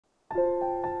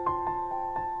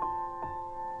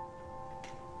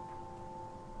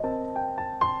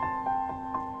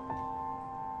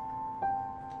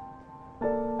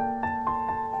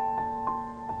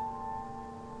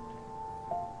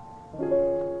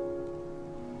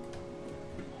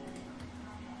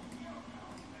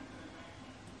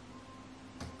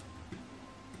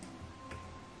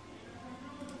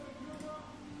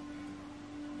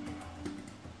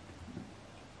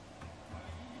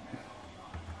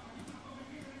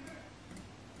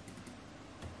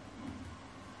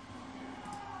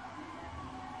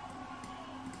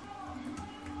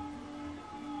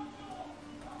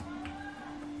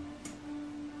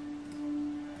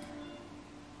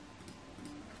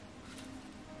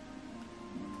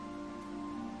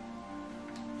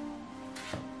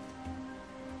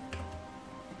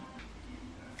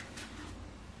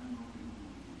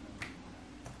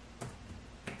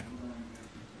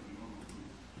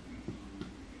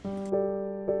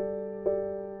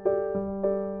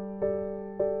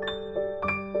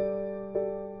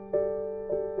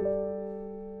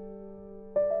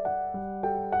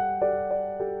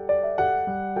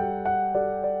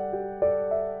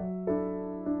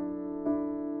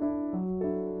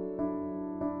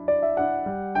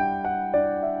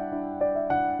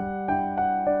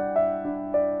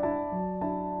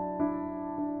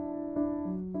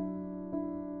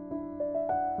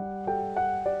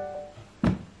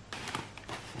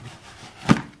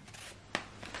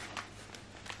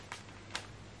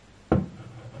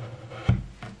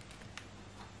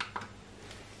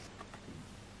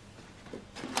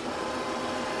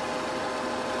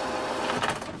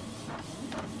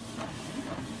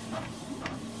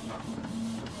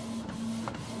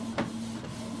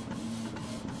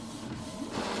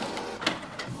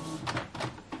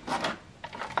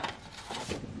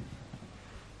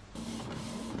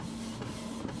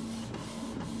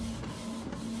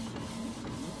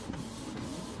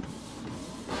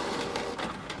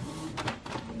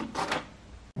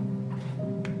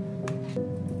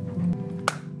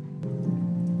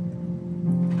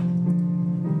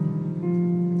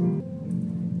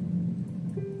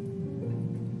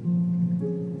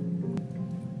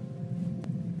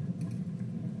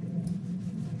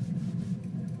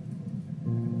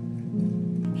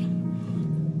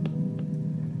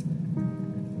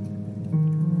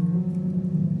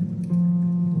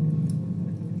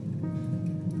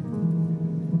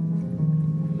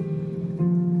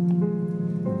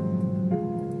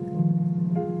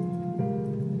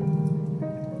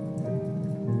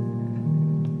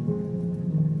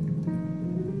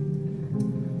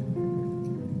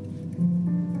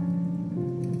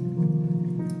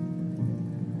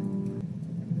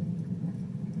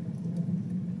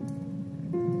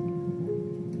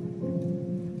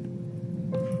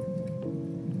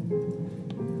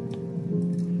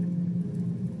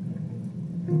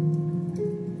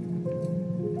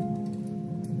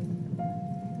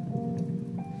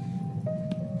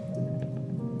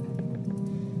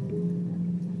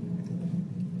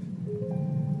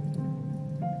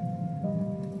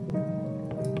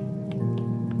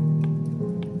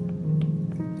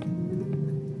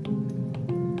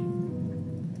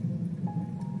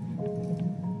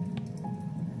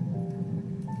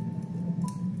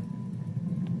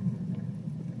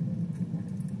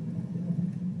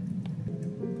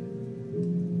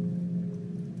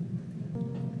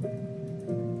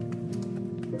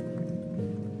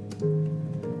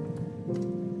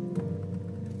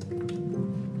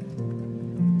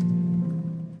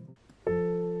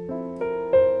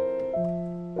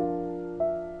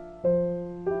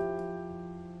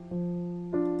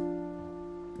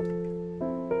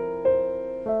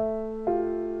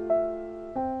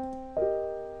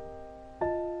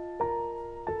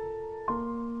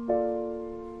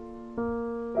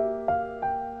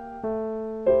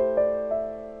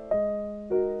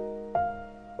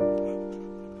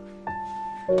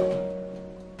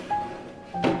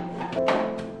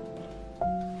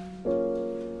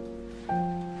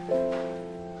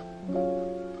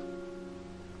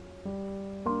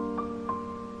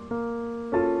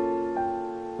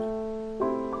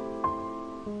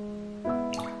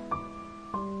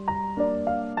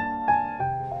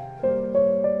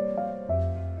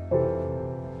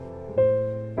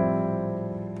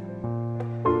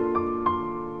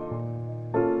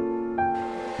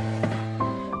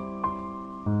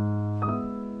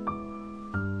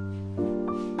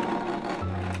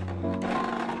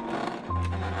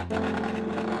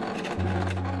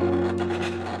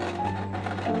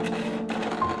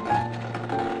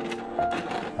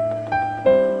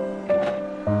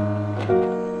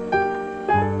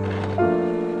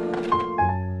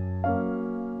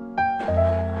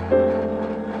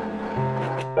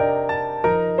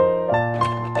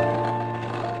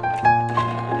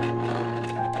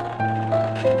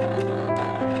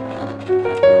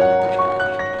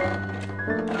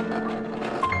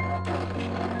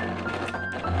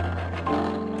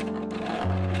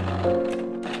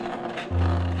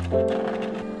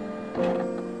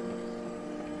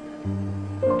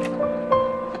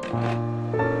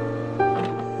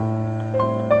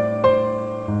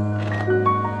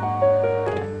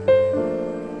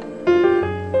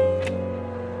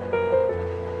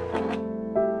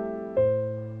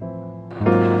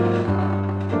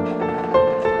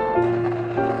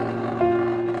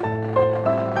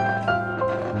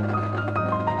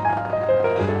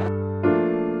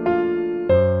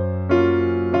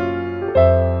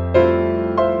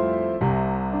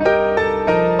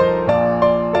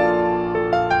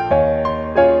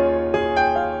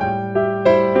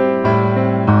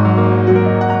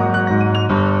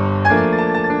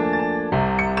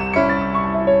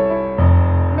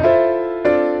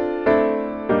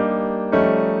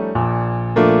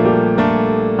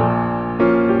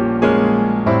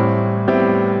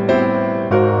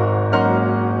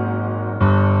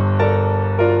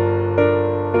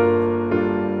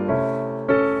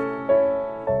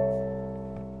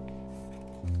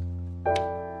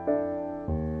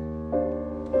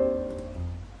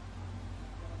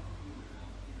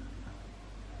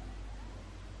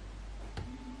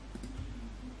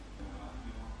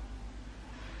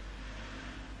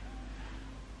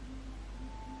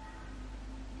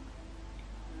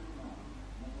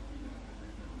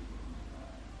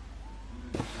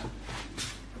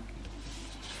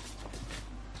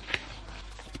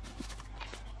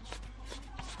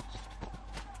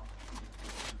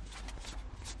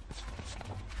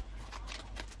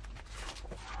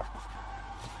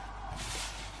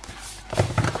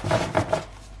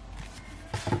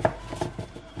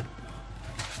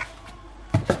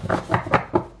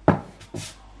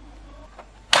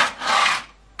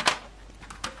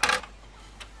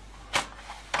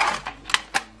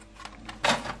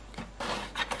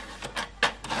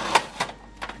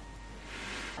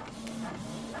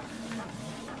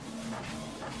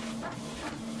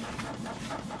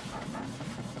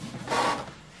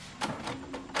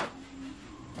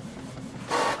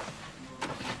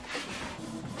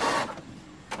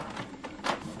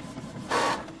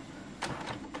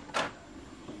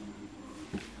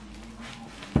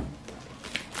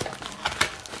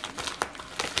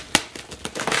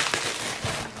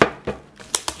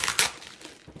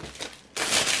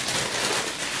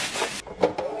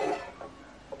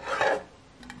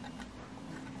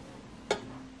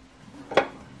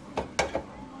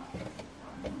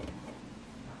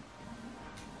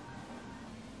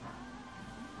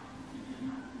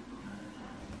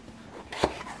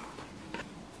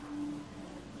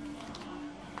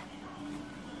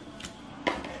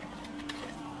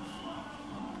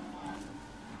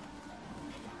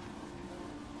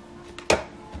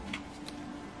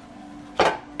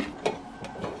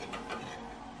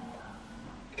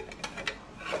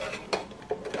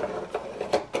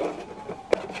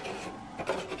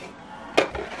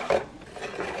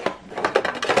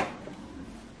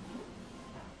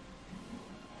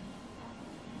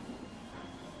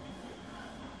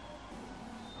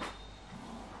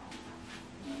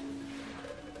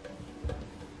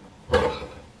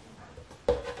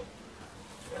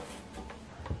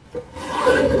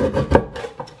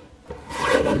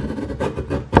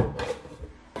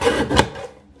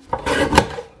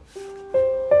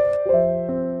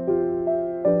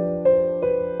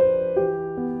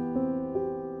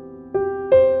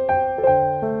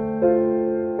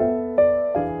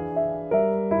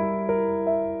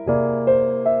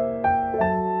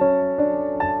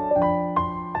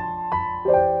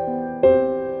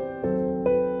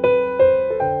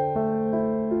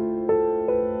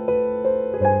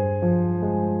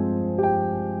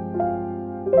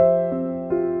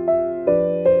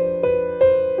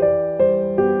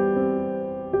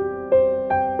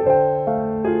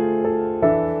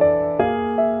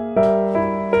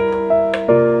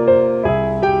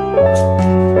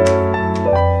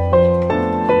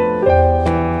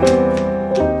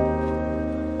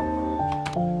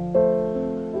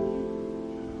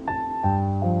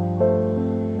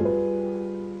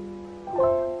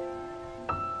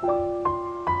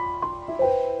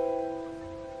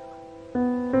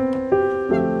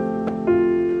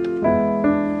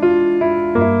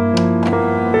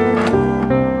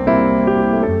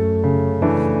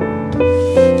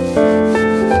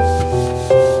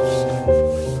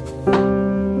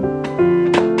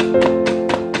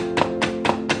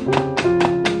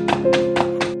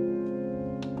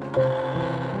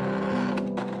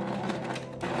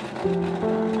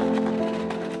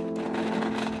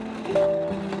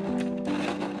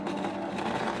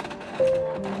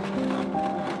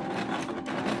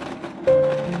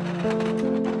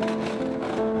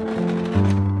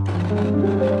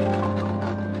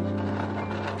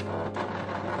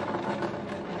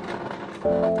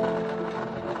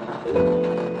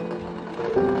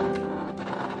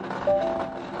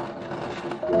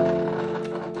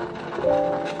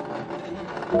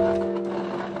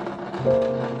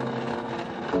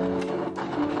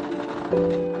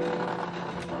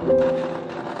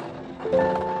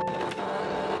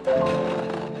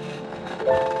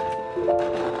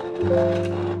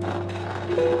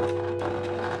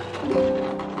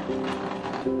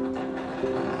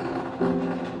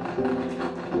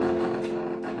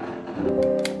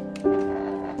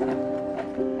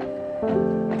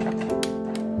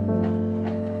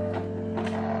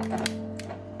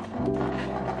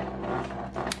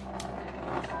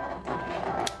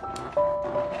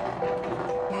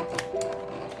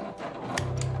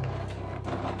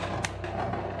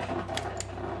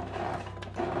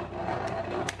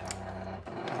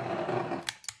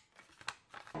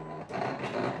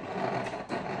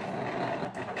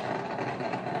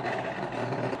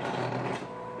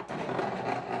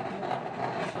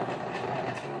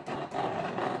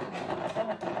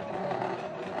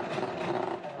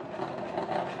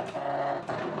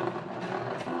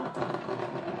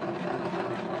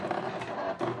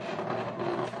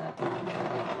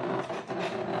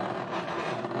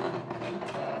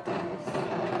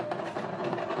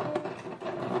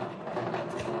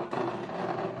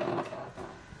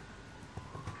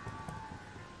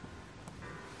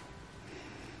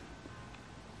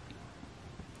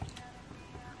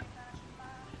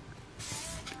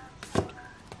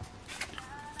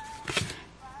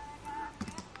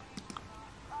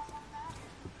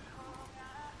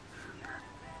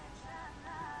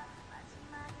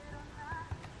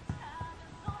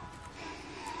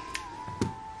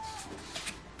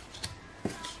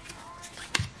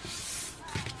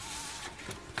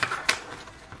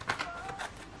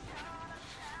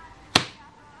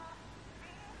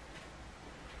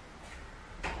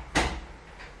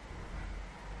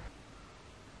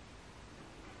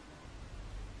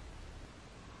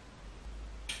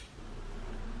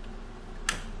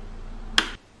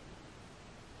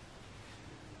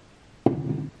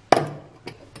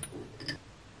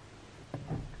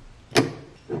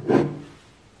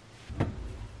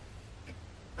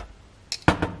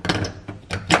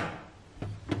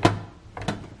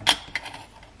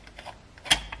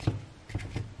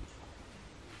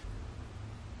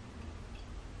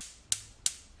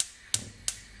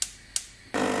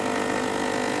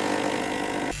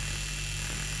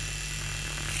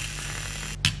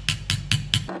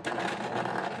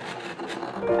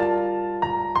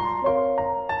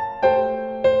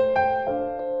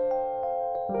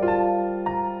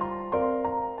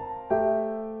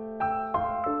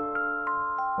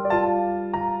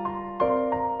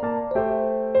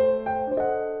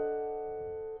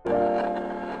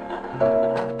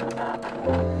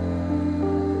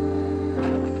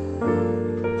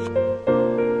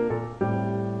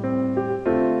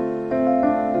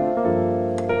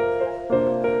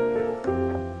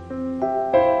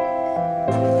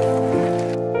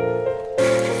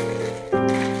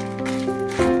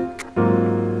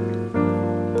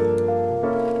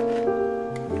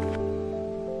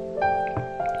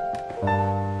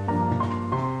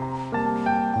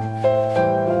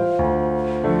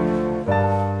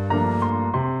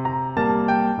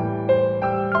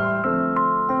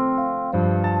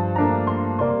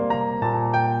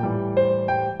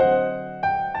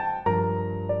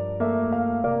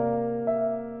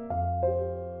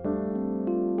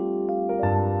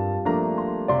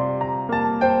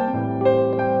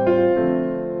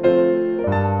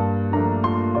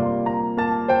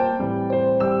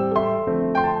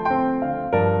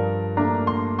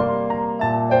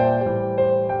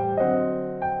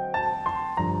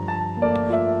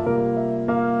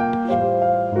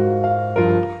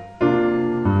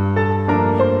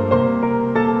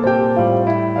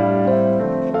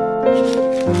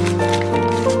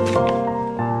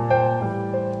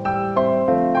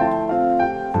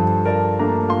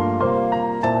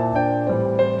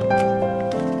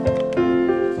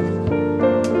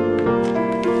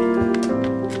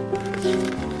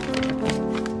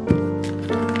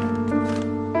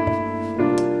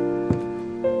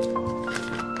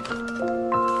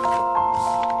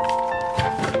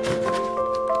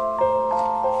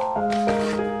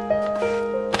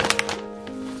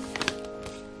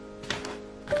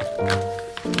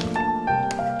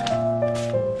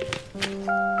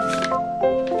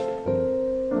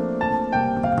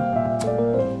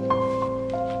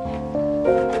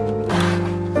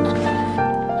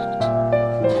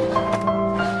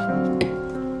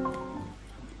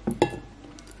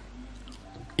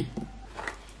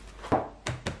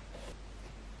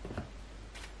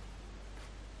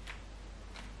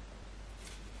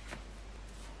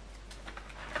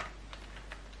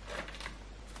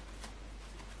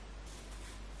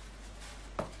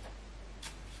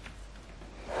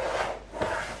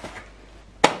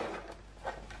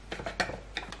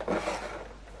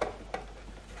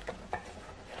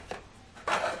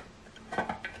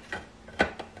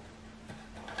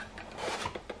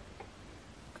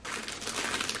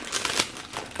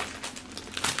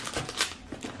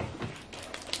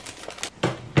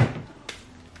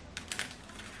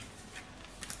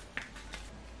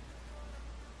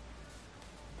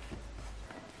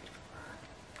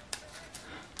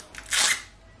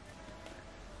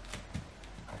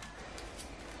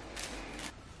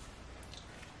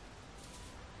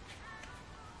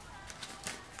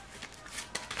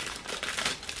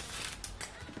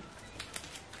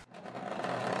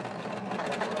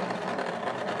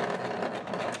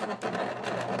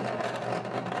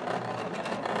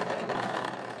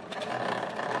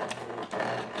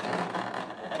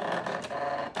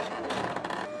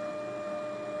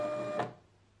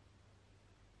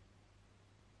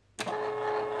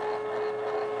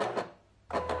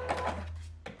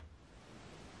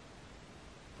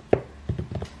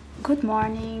Good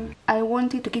morning. I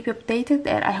wanted to keep you updated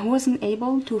that I wasn't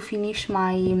able to finish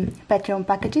my Patreon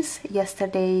packages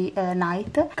yesterday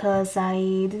night because I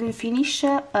didn't finish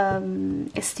a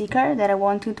sticker that I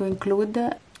wanted to include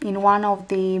in one of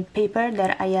the paper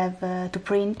that I have to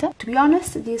print. To be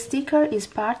honest, this sticker is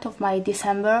part of my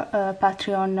December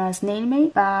Patreon snail mail,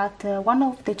 but one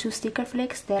of the two sticker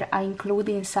flakes that I include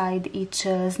inside each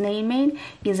snail mail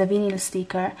is a vinyl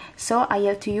sticker, so I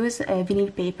have to use a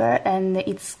vinyl paper and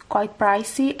it's quite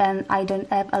pricey and I don't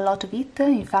have a lot of it.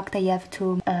 In fact, I have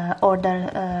to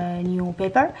order new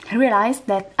paper. I realized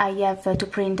that I have to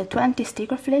print 20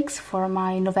 sticker flakes for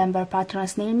my November Patreon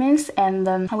snail mails, and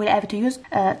I will have to use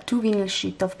 2 vinyl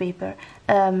sheets of paper,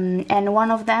 and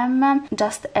one of them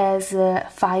just has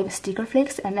 5 sticker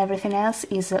flakes and everything else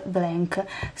is blank,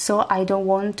 so I don't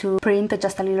want to print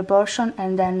just a little portion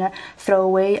and then throw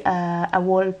away a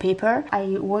wallpaper.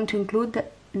 I want to include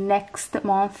next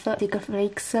month sticker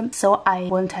flakes, so I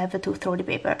won't have to throw the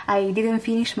paper. I didn't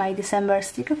finish my December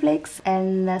sticker flakes,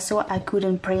 and so I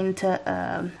couldn't print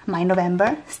my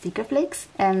November sticker flakes,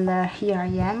 and here I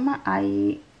am.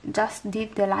 I just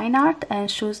did the line art and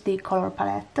choose the color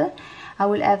palette. I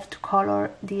will have to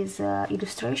color this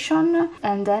illustration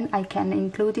and then I can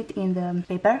include it in the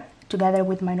paper together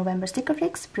with my November sticker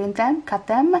flakes, print them, cut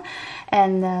them,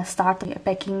 and start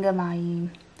packing my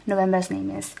November snail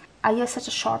mails. I have such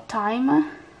a short time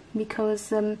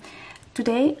because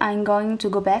today I'm going to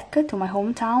go back to my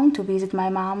hometown to visit my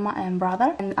mom and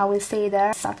brother, and I will stay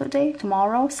there Saturday,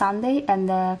 tomorrow, Sunday, and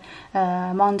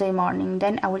Monday morning.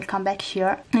 Then I will come back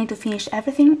here. I need to finish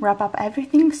everything, wrap up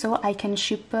everything, so I can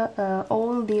ship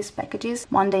all these packages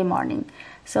Monday morning.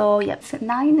 So yeah, it's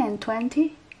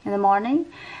 9:20 in the morning,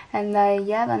 and I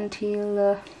have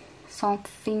until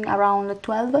something around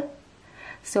 12,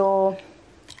 so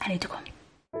I need to go.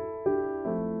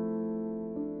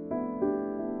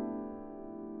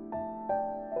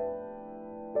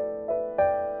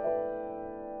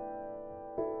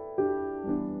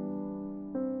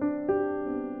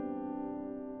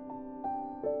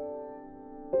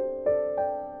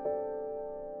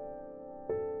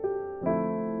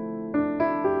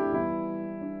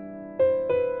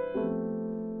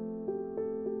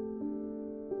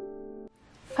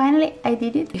 Finally, I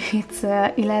did it. It's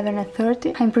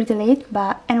 11:30. I'm pretty late,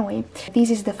 but anyway,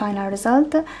 this is the final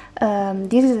result.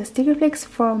 This is the sticker flakes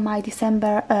for my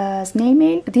December snail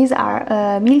mail. These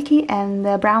are Milky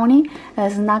and Brownie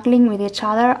snuggling with each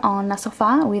other on a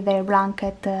sofa with their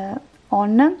blanket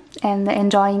on and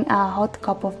enjoying a hot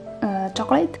cup of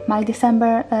chocolate. My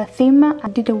December theme, I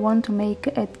didn't want to make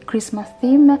a Christmas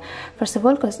theme, first of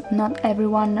all because not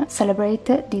everyone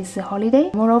celebrates this holiday.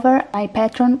 Moreover, my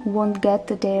patron won't get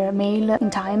their mail in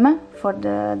time for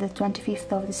the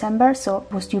 25th of December, so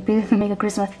it was stupid to make a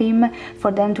Christmas theme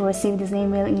for them to receive this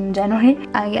email in January.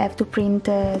 I have to print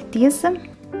this.